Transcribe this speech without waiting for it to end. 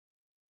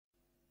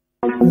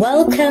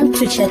Welcome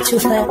to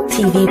Chatufa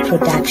TV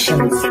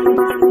Productions.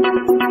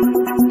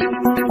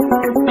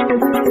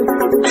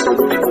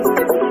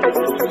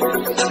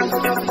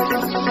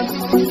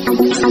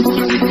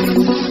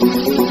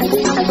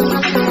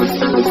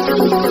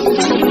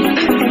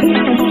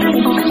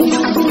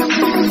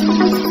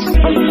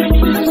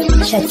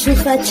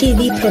 Chatufa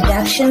TV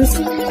Productions,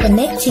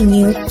 connecting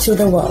you to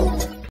the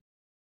world.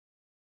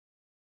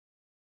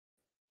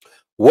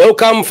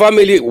 Welcome,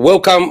 family.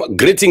 Welcome.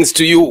 Greetings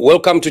to you.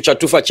 Welcome to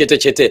Chatufa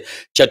Chete,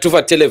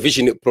 Chatufa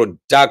Television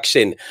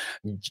Production.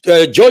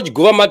 George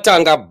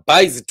Guvamatanga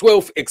buys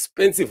 12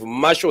 expensive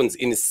mansions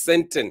in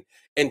Sandton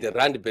and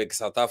Randburg,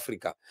 South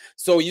Africa.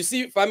 So you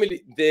see,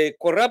 family, the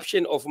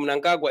corruption of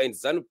Mnangagwa and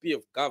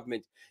ZANU-PF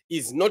government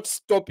is not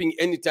stopping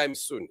anytime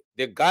soon.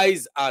 The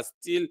guys are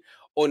still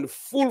on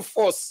full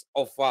force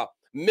of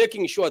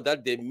making sure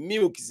that they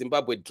milk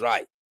Zimbabwe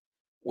dry.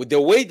 With the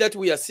way that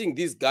we are seeing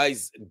these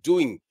guys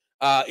doing,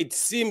 it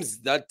seems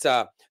that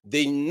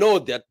they know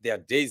that their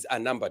days are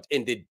numbered,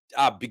 and they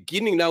are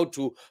beginning now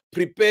to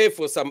prepare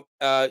for some,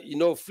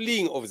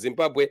 fleeing of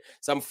Zimbabwe,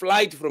 some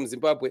flight from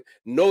Zimbabwe,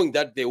 knowing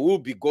that they will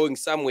be going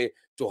somewhere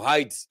to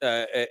hide.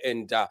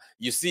 And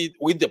you see,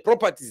 with the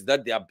properties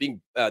that they are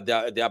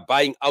they are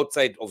buying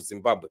outside of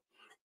Zimbabwe.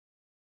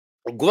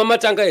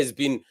 Guvamatanga has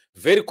been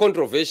very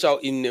controversial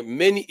in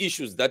many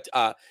issues that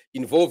are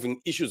involving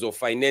issues of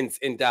finance.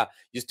 And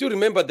you still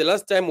remember the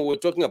last time we were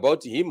talking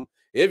about him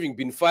having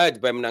been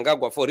fired by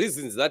Mnangagwa for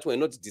reasons that were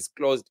not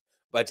disclosed,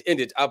 but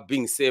ended up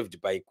being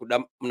saved by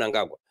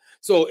Mnangagwa.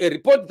 So a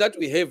report that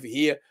we have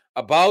here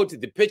about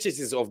the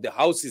purchases of the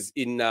houses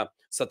in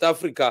South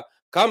Africa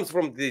comes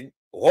from the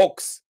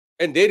Hawks.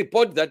 And they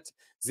report that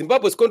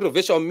Zimbabwe's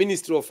controversial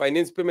Ministry of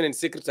Finance Permanent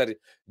Secretary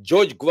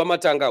George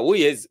Guvamatanga, who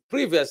has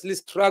previously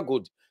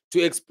struggled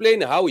to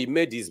explain how he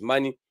made his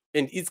money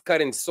and its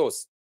current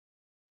source,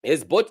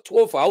 has bought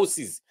 12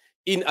 houses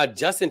in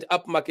adjacent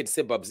upmarket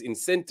suburbs in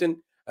Sandton,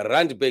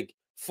 Randburg,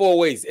 Four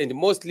Ways, and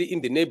mostly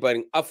in the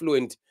neighboring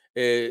affluent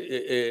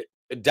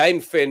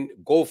Sandton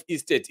Golf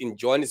Estate in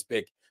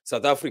Johannesburg,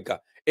 South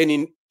Africa.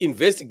 An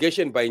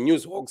investigation by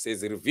Newshawks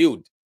has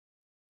revealed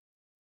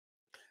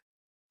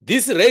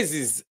this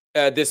raises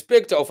the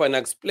specter of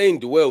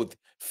unexplained wealth,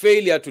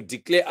 failure to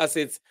declare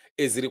assets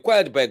as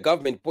required by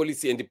government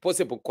policy, and the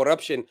possible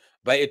corruption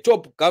by a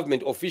top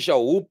government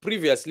official who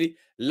previously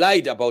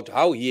lied about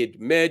how he had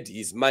made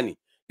his money.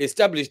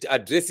 Established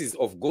addresses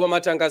of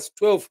Guvamatanga's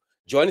 12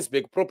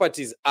 Johannesburg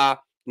properties are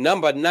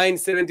number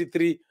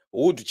 973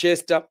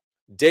 Woodchester,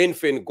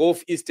 Sandton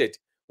Golf Estate,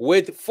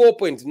 worth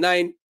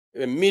 4.9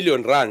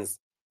 million rands,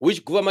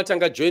 which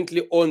Guvamatanga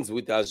jointly owns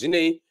with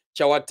Azvinei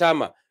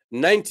Chawatama,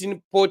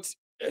 19 Port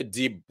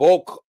de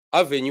Bok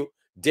Avenue,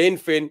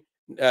 Sandton,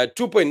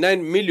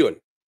 2.9 million,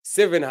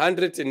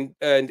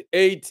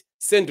 708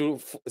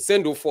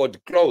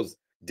 Sandford Close,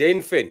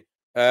 Sandton,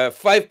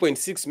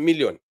 5.6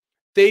 million,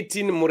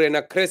 13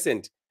 Morena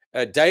Crescent,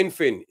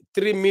 Sandton,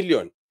 3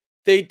 million,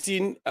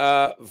 13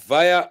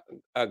 via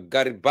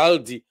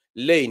Garibaldi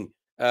Lane,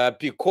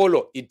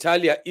 Piccolo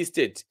Italia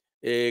Estate,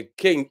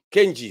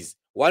 Kenji's,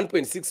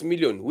 1.6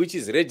 million, which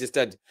is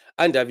registered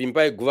under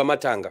Vimbai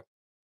Guvamatanga.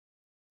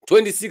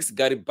 26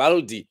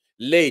 Garibaldi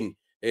Lane,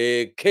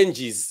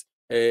 Kenji's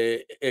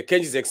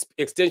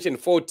extension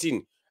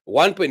 14,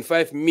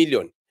 1.5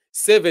 million.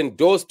 7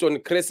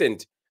 Dawston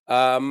Crescent,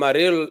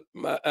 Mareladal,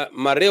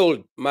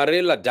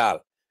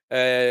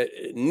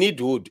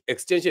 Needwood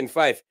extension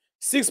 5,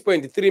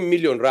 6.3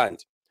 million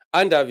rand.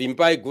 Under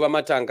Vimbai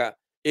Guvamatanga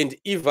and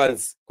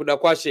Evans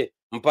Kudakwashe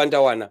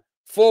Mpandawana.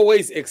 4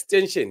 Ways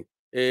extension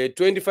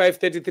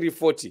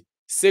 253340,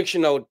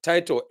 sectional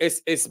title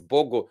SS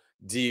Bogo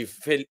de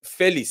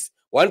Felis,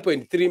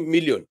 1.3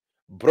 million.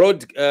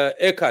 Broad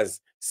Acres,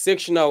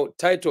 sectional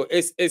title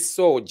SS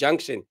Soho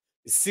Junction,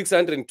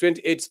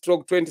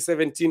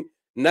 628/2017,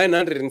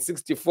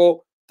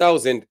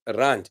 964,000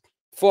 rand.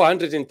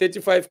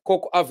 435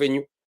 Coco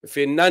Avenue,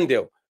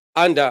 Fernandel,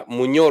 under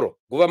Munyoro,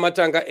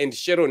 Guvamatanga and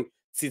Sharon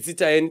Tsitsi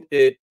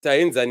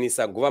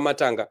Taenzanisa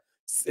Guvamatanga,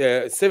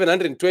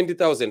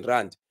 720,000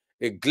 rand.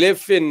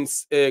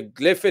 Gleffenness,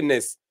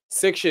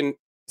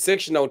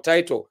 sectional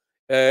title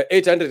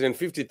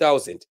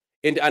 850,000,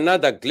 and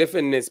another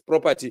Gleffenness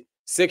property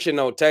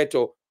sectional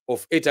title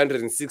of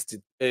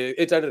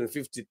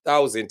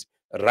 850,000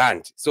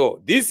 rand.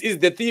 So this is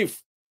the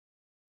thief.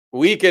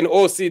 We can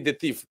all see the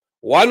thief,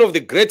 one of the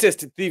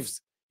greatest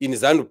thieves in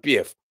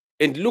ZANU-PF.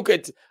 And look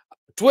at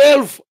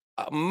 12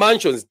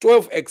 mansions,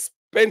 12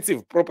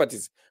 expensive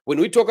properties. When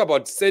we talk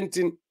about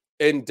Sandton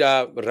and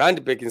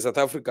Randburg in South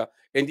Africa,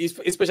 and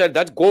especially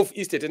that Golf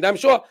Estate, and I'm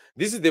sure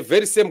this is the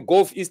very same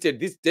Golf Estate,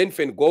 this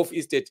Sandton Golf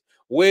Estate,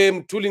 where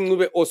Mthuli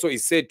Ncube also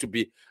is said to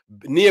be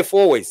near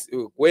Four Ways,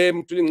 where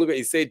Mthuli Ncube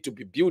is said to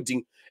be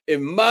building a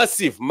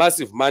massive,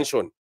 massive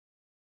mansion.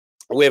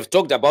 We have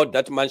talked about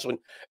that mansion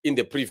in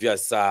the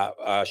previous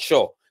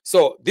show.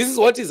 So this is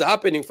what is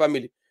happening,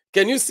 family.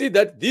 Can you see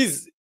that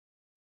these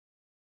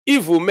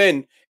evil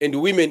men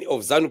and women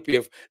of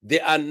ZANU-PF, they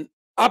are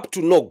up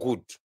to no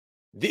good?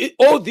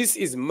 All this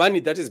is money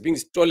that is being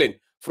stolen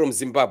from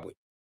Zimbabwe.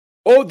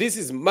 All this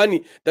is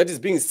money that is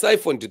being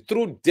siphoned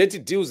through dirty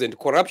deals and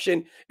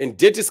corruption and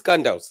dirty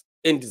scandals.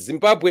 And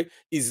Zimbabwe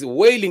is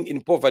wailing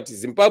in poverty.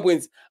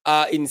 Zimbabweans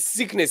are in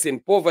sickness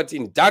and poverty,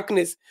 in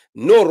darkness,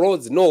 no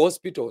roads, no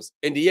hospitals.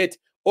 And yet,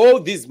 all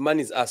these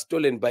monies are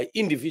stolen by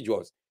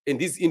individuals. And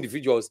these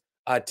individuals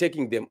are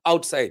taking them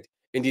outside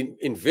and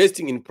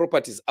investing in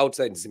properties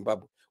outside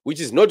Zimbabwe, which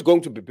is not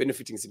going to be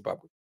benefiting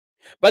Zimbabwe.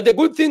 But the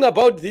good thing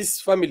about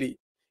this family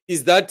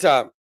is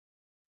that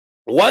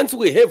once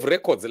we have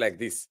records like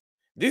this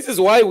is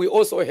why we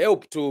also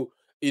help to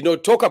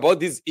talk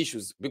about these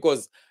issues,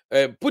 because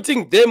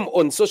putting them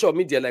on social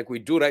media like we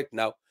do right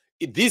now,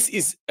 this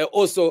is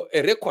also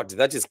a record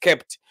that is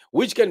kept,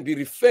 which can be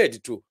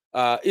referred to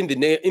in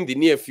the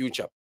near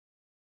future.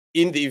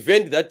 In the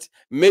event that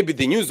maybe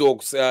the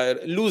newsworks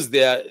lose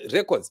their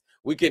records,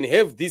 we can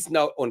have this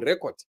now on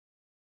record,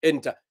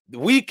 and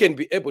we can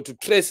be able to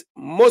trace.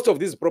 Most of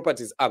these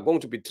properties are going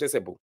to be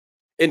traceable,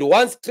 and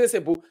once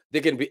traceable,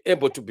 they can be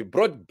able to be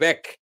brought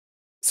back.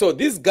 So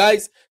these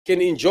guys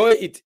can enjoy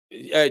it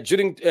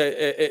during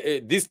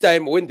this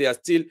time when they are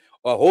still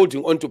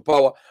holding on to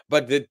power.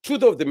 But the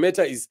truth of the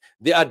matter is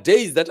there are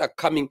days that are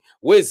coming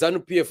where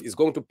ZANU-PF is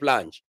going to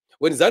plunge.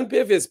 When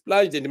ZANU-PF is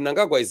plunged and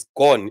Mnangagwa is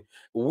gone,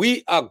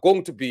 we are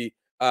going to be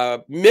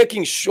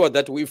making sure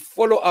that we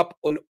follow up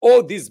on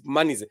all these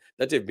monies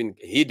that have been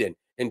hidden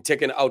and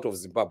taken out of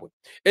Zimbabwe.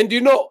 And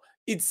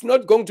it's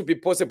not going to be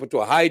possible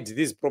to hide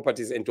these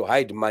properties and to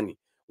hide money.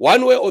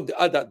 One way or the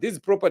other, these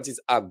properties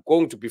are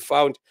going to be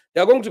found.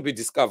 They are going to be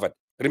discovered.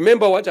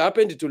 Remember what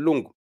happened to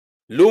Lungu.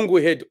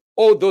 Lungu had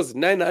all those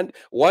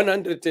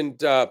 100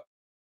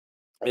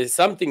 and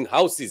something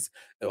houses,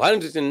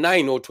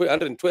 109 or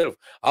 112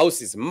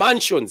 houses,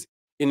 mansions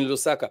in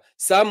Lusaka,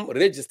 some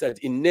registered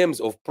in names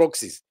of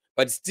proxies,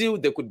 but still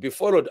they could be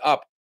followed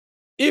up.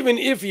 Even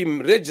if he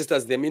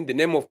registers them in the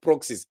name of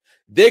proxies,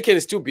 they can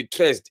still be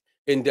traced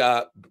and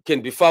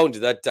can be found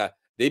that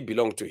they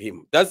belong to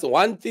him. That's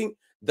one thing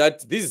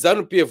that these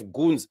ZANU-PF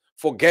goons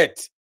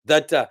forget,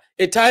 that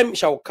a time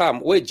shall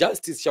come where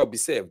justice shall be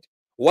served.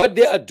 What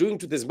they are doing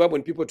to the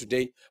Zimbabwean people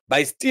today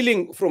by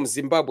stealing from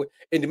Zimbabwe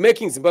and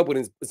making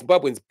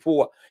Zimbabweans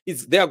poor,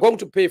 they are going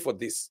to pay for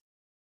this.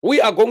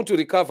 We are going to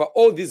recover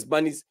all these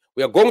monies.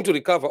 We are going to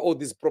recover all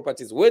these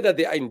properties, whether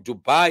they are in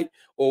Dubai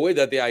or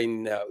whether they are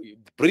in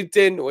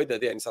Britain, or whether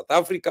they are in South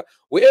Africa,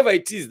 wherever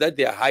it is that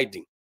they are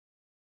hiding.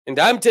 And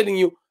I'm telling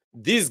you,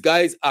 these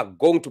guys are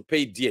going to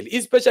pay dearly,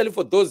 especially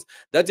for those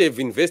that have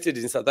invested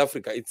in South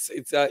Africa.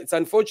 It's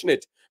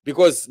unfortunate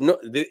because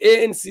the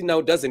ANC now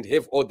doesn't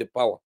have all the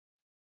power.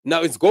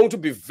 Now it's going to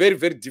be very,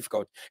 very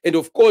difficult. And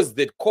of course,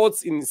 the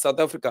courts in South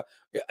Africa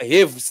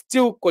have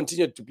still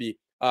continued to be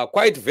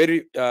quite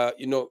very,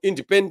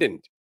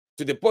 independent,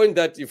 to the point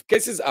that if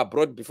cases are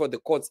brought before the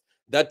courts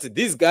that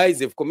these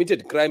guys have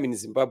committed crime in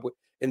Zimbabwe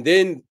and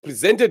then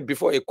presented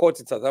before a court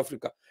in South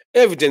Africa,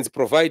 evidence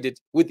provided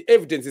with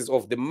evidences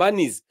of the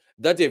monies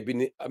that have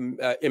been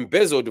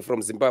embezzled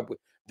from Zimbabwe,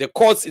 the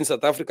courts in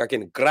South Africa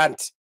can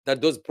grant that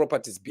those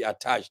properties be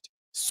attached,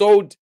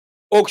 sold,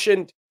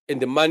 auctioned,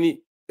 and the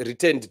money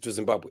returned to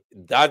Zimbabwe.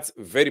 That's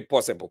very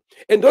possible.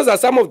 And those are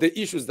some of the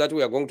issues that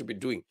we are going to be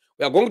doing.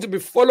 We are going to be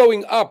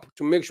following up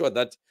to make sure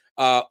that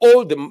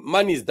all the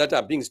monies that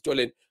are being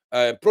stolen,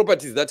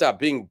 properties that are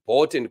being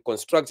bought and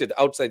constructed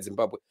outside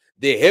Zimbabwe,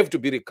 they have to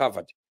be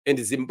recovered. And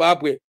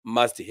Zimbabwe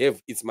must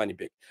have its money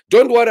back.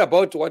 Don't worry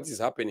about what is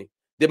happening.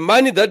 The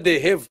money that they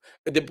have,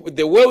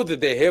 the wealth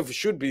that they have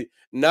should be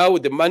now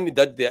the money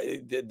that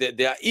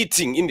they are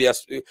eating in their,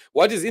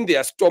 what is in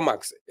their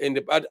stomachs.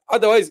 And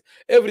otherwise,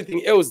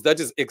 everything else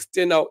that is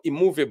external,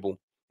 immovable,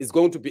 is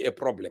going to be a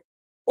problem.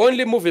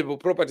 Only movable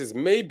properties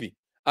maybe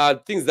are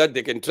things that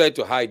they can try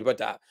to hide, but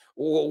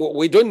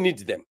we don't need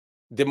them.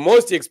 The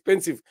most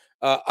expensive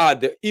are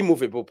the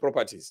immovable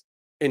properties.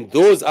 And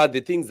those are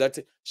the things that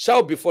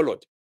shall be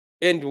followed.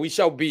 And we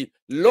shall be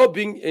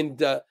lobbying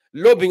and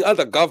lobbying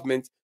other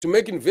governments to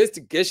make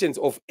investigations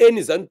of any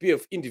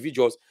ZANU-PF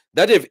individuals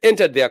that have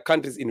entered their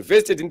countries,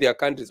 invested in their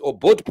countries, or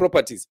bought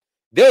properties.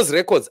 Those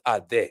records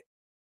are there,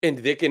 and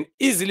they can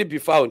easily be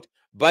found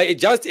by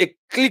just a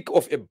click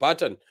of a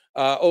button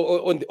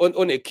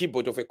on a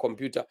keyboard of a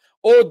computer.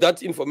 All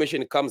that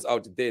information comes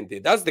out there and there.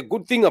 That's the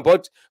good thing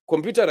about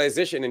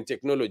computerization and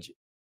technology.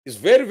 It's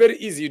very, very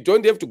easy. You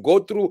don't have to go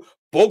through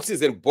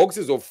boxes and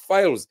boxes of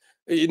files,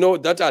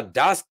 that are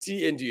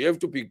dusty, and you have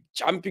to be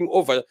jumping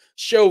over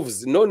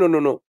shelves.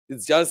 No.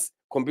 It's just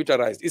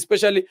computerized,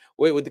 especially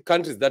with the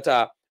countries that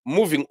are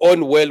moving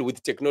on well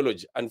with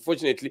technology.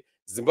 Unfortunately,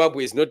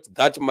 Zimbabwe is not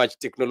that much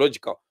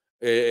technological.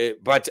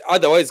 But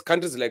otherwise,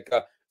 countries like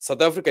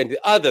South Africa and the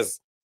others,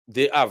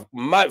 they are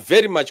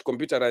very much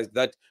computerized,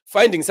 that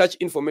finding such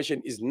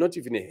information is not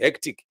even a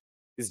hectic.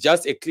 It's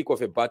just a click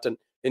of a button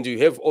and you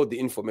have all the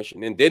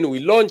information. And then we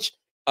launch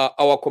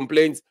our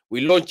complaints,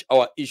 we launch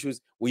our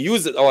issues, we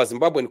use our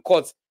Zimbabwean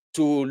courts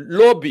to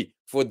lobby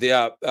for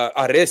their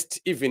arrest,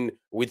 even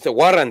with the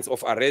warrants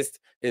of arrest,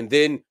 and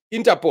then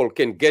Interpol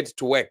can get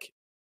to work.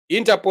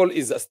 Interpol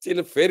is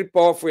still very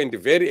powerful and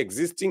very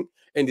existing,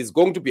 and is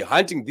going to be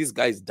hunting these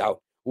guys down.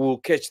 We will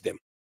catch them.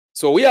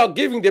 So we are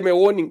giving them a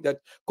warning that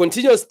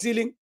continue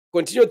stealing,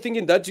 continue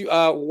thinking that you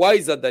are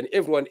wiser than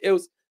everyone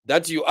else,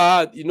 that you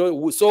are,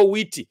 so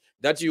witty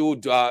that you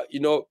would,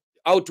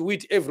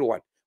 outwit everyone.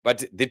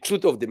 But the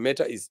truth of the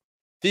matter is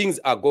things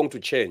are going to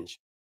change,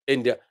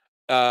 and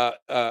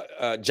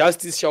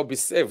justice shall be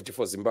served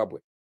for Zimbabwe.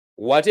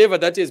 Whatever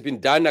that has been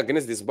done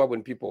against the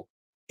Zimbabwean people,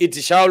 it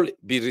shall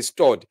be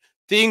restored.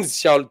 Things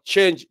shall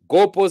change.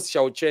 Goalposts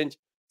shall change.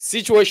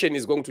 Situation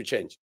is going to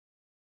change.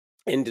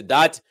 And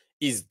that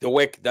is the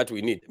work that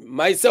we need.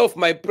 Myself,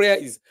 my prayer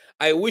is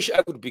I wish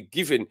I could be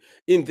given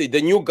in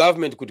the new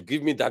government could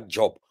give me that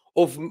job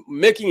of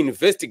making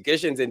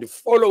investigations and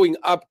following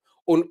up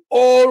on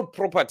all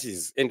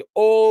properties and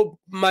all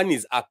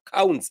monies,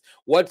 accounts,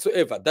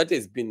 whatsoever that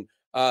has been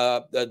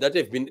that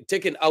have been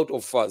taken out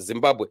of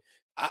Zimbabwe.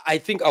 I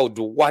think I would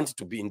want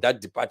to be in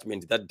that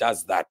department that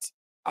does that.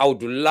 I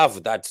would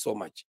love that so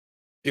much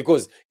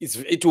because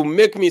it will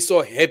make me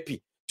so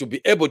happy to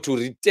be able to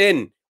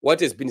return what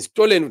has been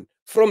stolen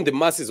from the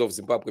masses of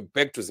Zimbabwe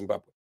back to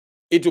Zimbabwe.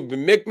 It will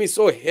make me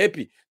so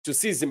happy to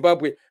see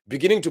Zimbabwe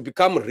beginning to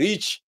become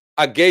rich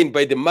again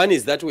by the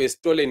monies that were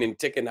stolen and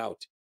taken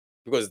out,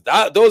 because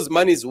those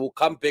monies will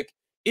come back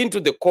into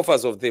the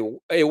coffers of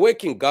a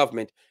working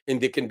government,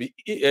 and they can be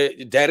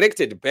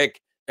directed back,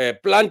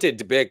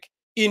 planted back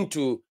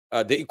into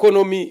the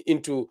economy,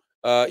 into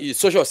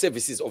social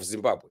services of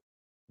Zimbabwe.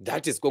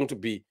 That is going to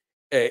be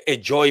a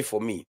joy for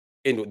me.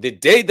 And the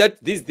day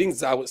that these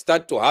things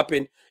start to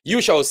happen,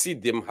 you shall see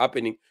them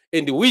happening,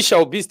 and we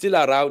shall be still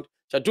around.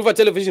 Chatuva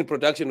Television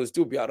Production will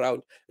still be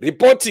around,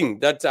 reporting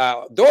that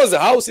those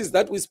houses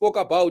that we spoke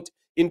about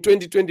in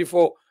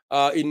 2024,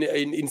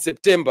 in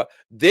September,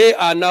 they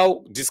are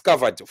now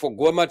discovered for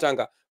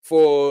Guvamatanga,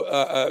 for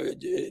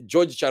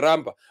George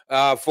Charamba,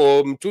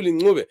 for Mtuli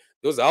Ncube.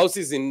 Those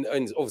houses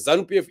of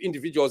ZANU-PF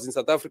individuals in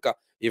South Africa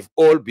have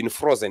all been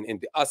frozen,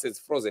 and the assets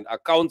frozen,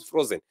 accounts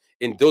frozen,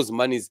 and those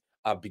monies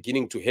are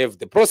beginning to have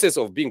the process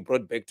of being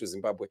brought back to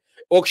Zimbabwe,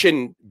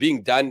 auction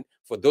being done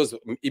for those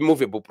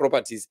immovable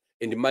properties,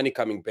 and the money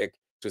coming back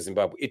to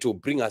Zimbabwe. It will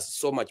bring us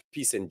so much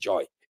peace and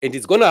joy, and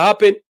it's going to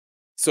happen.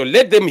 So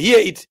let them hear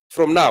it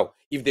from now.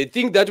 If they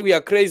think that we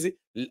are crazy,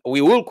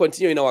 we will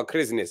continue in our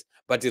craziness,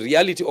 but the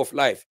reality of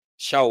life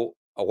shall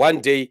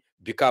one day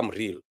become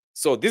real.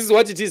 So this is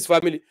what it is,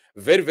 family.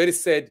 Very, very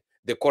sad.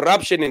 The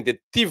corruption and the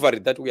thievery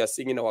that we are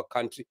seeing in our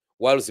country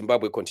while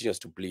Zimbabwe continues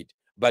to bleed.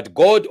 But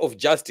God of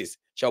justice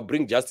shall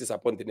bring justice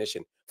upon the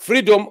nation.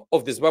 Freedom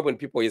of the Zimbabwean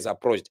people is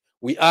approached.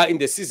 We are in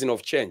the season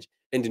of change,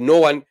 and no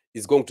one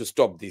is going to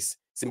stop this.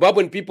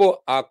 Zimbabwean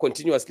people are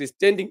continuously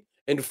standing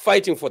and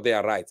fighting for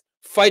their rights,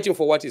 fighting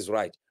for what is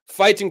right,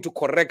 fighting to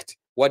correct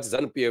what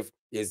ZANU-PF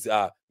is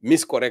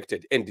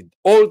miscorrected. And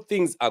all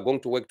things are going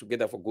to work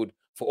together for good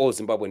for all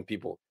Zimbabwean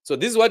people. So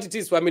this is what it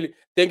is, family.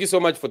 Thank you so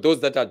much for those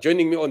that are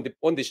joining me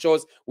on the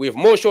shows. We have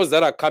more shows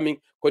that are coming.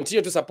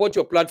 Continue to support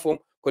your platform.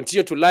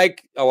 Continue to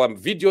like our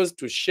videos,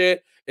 to share,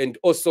 and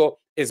also,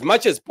 as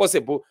much as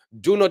possible,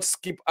 do not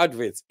skip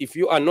adverts. If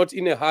you are not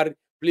in a hurry,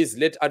 please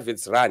let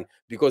adverts run,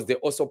 because they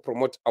also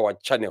promote our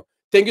channel.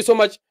 Thank you so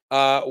much.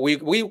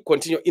 We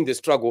continue in the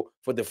struggle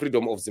for the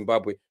freedom of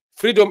Zimbabwe.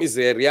 Freedom is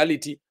a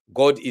reality.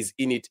 God is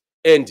in it,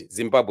 and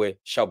Zimbabwe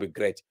shall be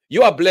great.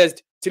 You are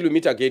blessed till we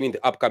meet again in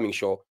the upcoming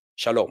show.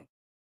 Shalom.